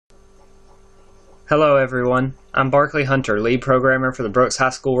Hello everyone, I'm Barkley Hunter, lead programmer for the Brooks High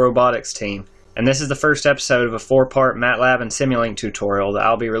School Robotics team, and this is the first episode of a 4-part MATLAB and Simulink tutorial that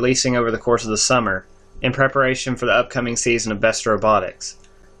I'll be releasing over the course of the summer in preparation for the upcoming season of Best Robotics.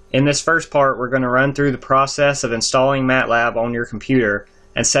 In this first part, we're going to run through the process of installing MATLAB on your computer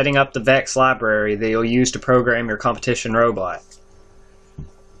and setting up the Vex Library that you'll use to program your competition robot.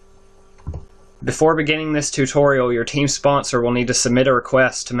 Before beginning this tutorial, your team sponsor will need to submit a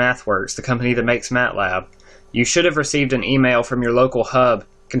request to MathWorks, the company that makes MATLAB. You should have received an email from your local hub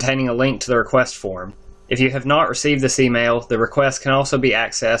containing a link to the request form. If you have not received this email, the request can also be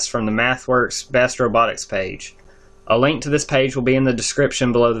accessed from the MathWorks Best Robotics page. A link to this page will be in the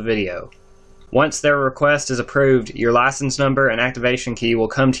description below the video. Once their request is approved, your license number and activation key will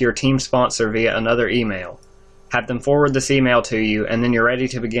come to your team sponsor via another email. Have them forward this email to you, and then you're ready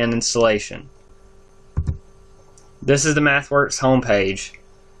to begin installation. This is the MathWorks homepage.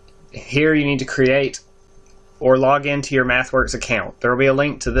 Here you need to create or log into your MathWorks account. There will be a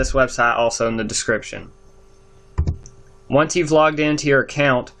link to this website also in the description. Once you've logged into your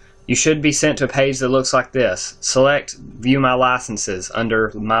account, you should be sent to a page that looks like this. Select View My Licenses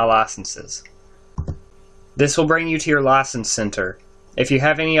under My Licenses. This will bring you to your license center. If you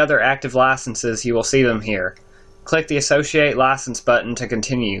have any other active licenses, you will see them here. Click the Associate License button to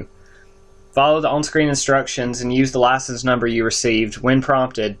continue. Follow the on-screen instructions and use the license number you received when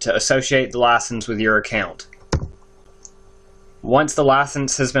prompted to associate the license with your account. Once the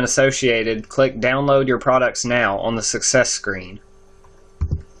license has been associated, click Download Your Products Now on the success screen.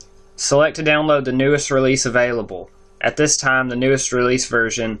 Select to download the newest release available. At this time, the newest release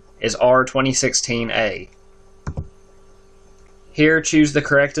version is R2016A. Here, choose the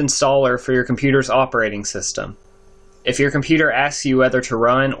correct installer for your computer's operating system. If your computer asks you whether to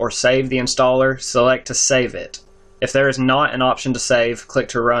run or save the installer, select to save it. If there is not an option to save, click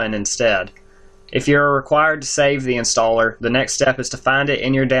to run instead. If you are required to save the installer, the next step is to find it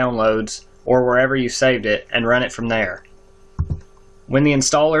in your downloads or wherever you saved it and run it from there. When the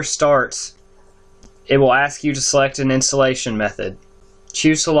installer starts, it will ask you to select an installation method.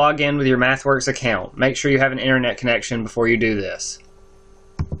 Choose to log in with your MathWorks account. Make sure you have an internet connection before you do this.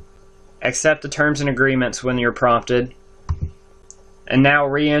 Accept the terms and agreements when you're prompted. And now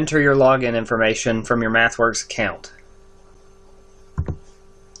re-enter your login information from your MathWorks account.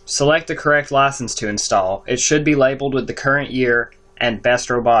 Select the correct license to install. It should be labeled with the current year and Best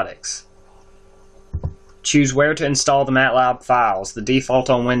Robotics. Choose where to install the MATLAB files. The default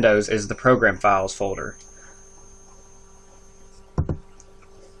on Windows is the Program Files folder.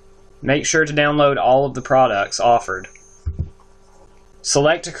 Make sure to download all of the products offered.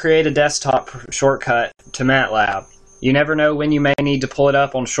 Select to create a desktop shortcut to MATLAB. You never know when you may need to pull it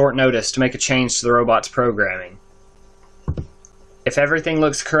up on short notice to make a change to the robot's programming. If everything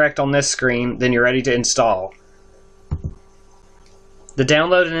looks correct on this screen, then you're ready to install. The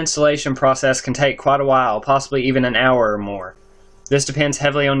download and installation process can take quite a while, possibly even an hour or more. This depends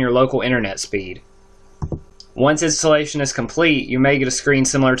heavily on your local internet speed. Once installation is complete, you may get a screen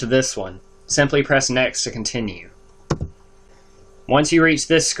similar to this one. Simply press Next to continue. Once you reach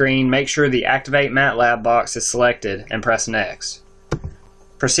this screen, make sure the Activate MATLAB box is selected and press Next.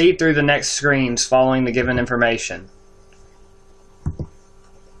 Proceed through the next screens following the given information.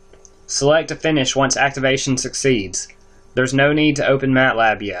 Select to finish once activation succeeds. There's no need to open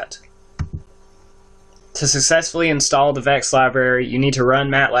MATLAB yet. To successfully install the Vex Library, you need to run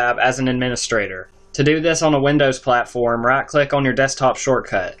MATLAB as an administrator. To do this on a Windows platform, right-click on your desktop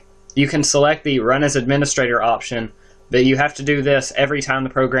shortcut. You can select the Run as Administrator option, but you have to do this every time the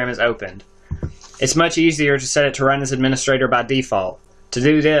program is opened. It's much easier to set it to run as administrator by default. To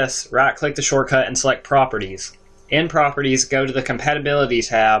do this, right-click the shortcut and select Properties. In Properties, go to the Compatibility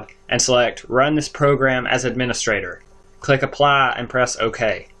tab and select Run this program as administrator. Click Apply and press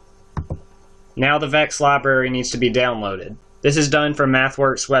OK. Now the Vex Library needs to be downloaded. This is done from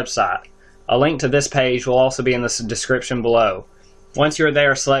MathWorks' website. A link to this page will also be in the description below. Once you're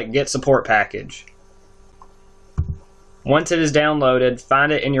there, select Get Support Package. Once it is downloaded,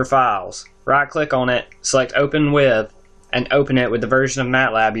 find it in your files. Right-click on it, select Open With, and open it with the version of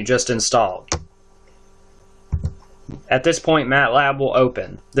MATLAB you just installed. At this point, MATLAB will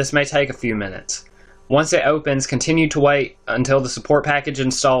open. This may take a few minutes. Once it opens, continue to wait until the Support Package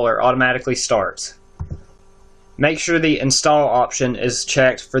installer automatically starts. Make sure the Install option is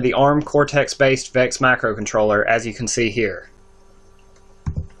checked for the ARM Cortex-based Vex microcontroller, as you can see here.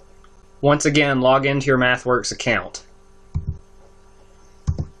 Once again, log into your MathWorks account.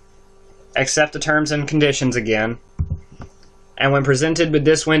 Accept the terms and conditions again, and when presented with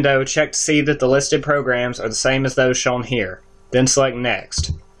this window, check to see that the listed programs are the same as those shown here. Then select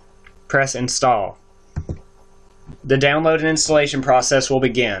Next. Press Install. The download and installation process will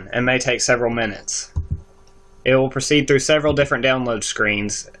begin and may take several minutes. It will proceed through several different download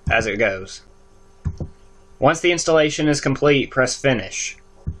screens as it goes. Once the installation is complete, press Finish.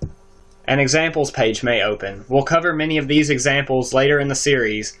 An examples page may open. We'll cover many of these examples later in the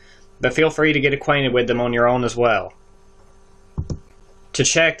series, but feel free to get acquainted with them on your own as well. To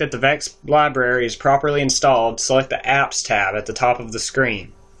check that the Vex library is properly installed, select the Apps tab at the top of the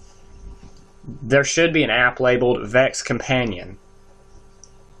screen. There should be an app labeled Vex Companion.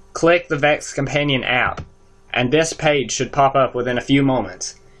 Click the Vex Companion app, and this page should pop up within a few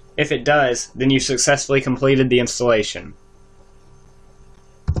moments. If it does, then you've successfully completed the installation.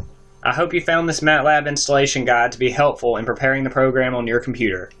 I hope you found this MATLAB installation guide to be helpful in preparing the program on your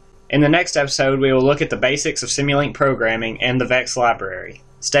computer. In the next episode, we will look at the basics of Simulink programming and the Vex library.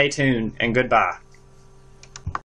 Stay tuned, and goodbye.